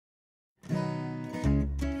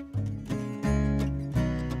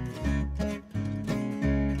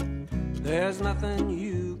There's nothing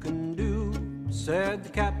you can do, said the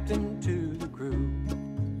captain to the crew.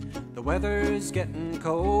 The weather's getting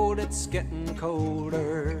cold, it's getting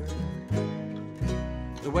colder.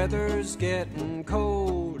 The weather's getting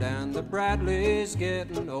cold and the Bradley's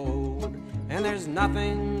getting old, and there's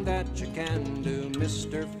nothing that you can do,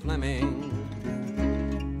 Mr. Fleming.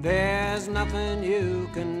 There's nothing you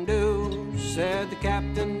can do, said the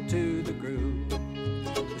captain to the crew.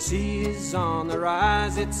 The sea's on the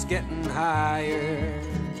rise, it's getting higher.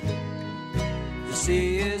 The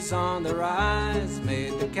sea is on the rise,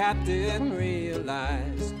 made the captain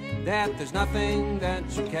realize that there's nothing that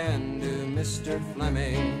you can do, Mr.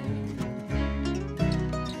 Fleming.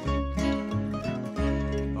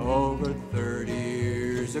 Over 30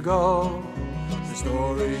 years ago, the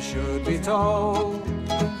story should be told,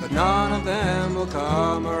 but none of them will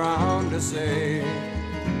come around to say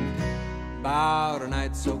about a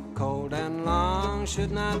night so cold and long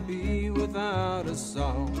should not be without a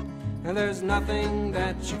song. And there's nothing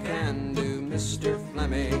that you can do, Mr.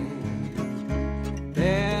 Fleming.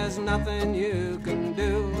 There's nothing you can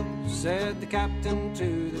do, said the captain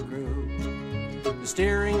to the crew. The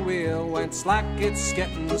steering wheel went slack, it's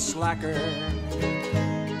getting slacker.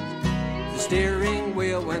 The steering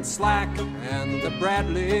wheel went slack and the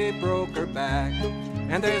Bradley broke her back.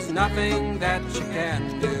 And there's nothing that you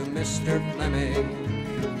can do, Mr. Fleming.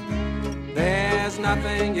 There's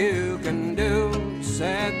nothing you can do,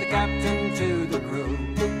 said the captain to the crew.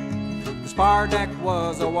 The spar deck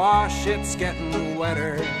was awash, it's getting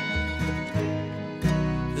wetter.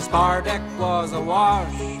 The spar deck was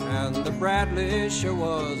awash and the Bradley sure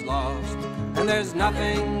was lost. And there's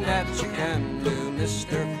nothing that you can do,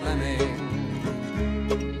 Mr. Fleming.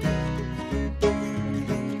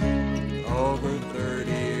 Over 30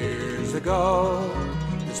 years ago,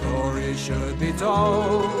 the story should be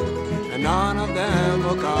told, and none of them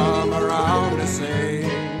will come around to say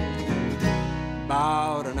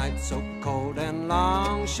about a night so cold and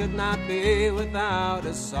long should not be without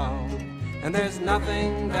a song. And there's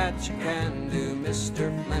nothing that you can do, Mr.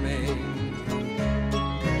 Fleming.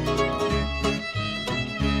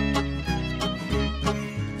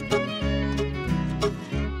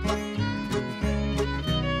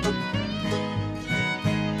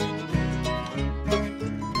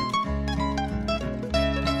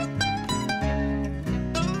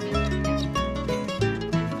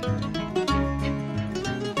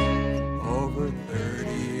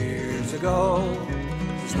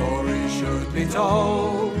 The story should be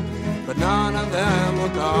told, but none of them will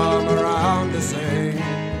come around to say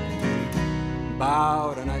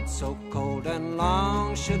about a night so cold and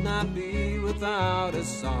long should not be without a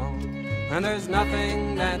song. And there's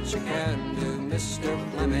nothing that you can do, Mr.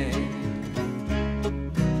 Fleming.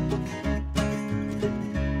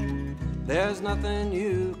 There's nothing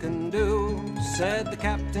you can do, said the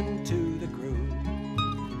captain to the crew.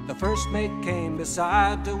 The first mate came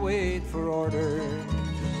beside to wait for orders.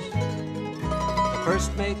 The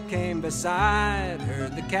first mate came beside,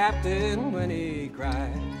 heard the captain when he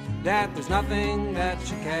cried that there's nothing that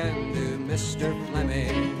you can do, Mr.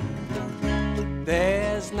 Fleming.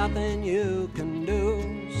 There's nothing you can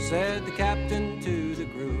do, said the captain to the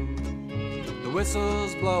crew. The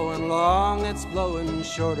whistle's blowing long, it's blowing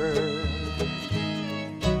shorter.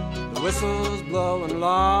 The whistle's blowing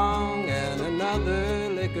long and another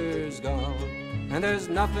liquor's gone. And there's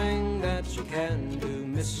nothing that you can do,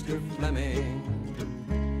 Mr. Fleming.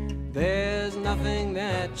 There's nothing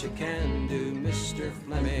that you can do, Mr.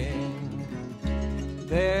 Fleming.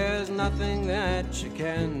 There's nothing that you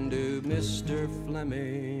can do, Mr.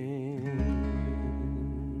 Fleming.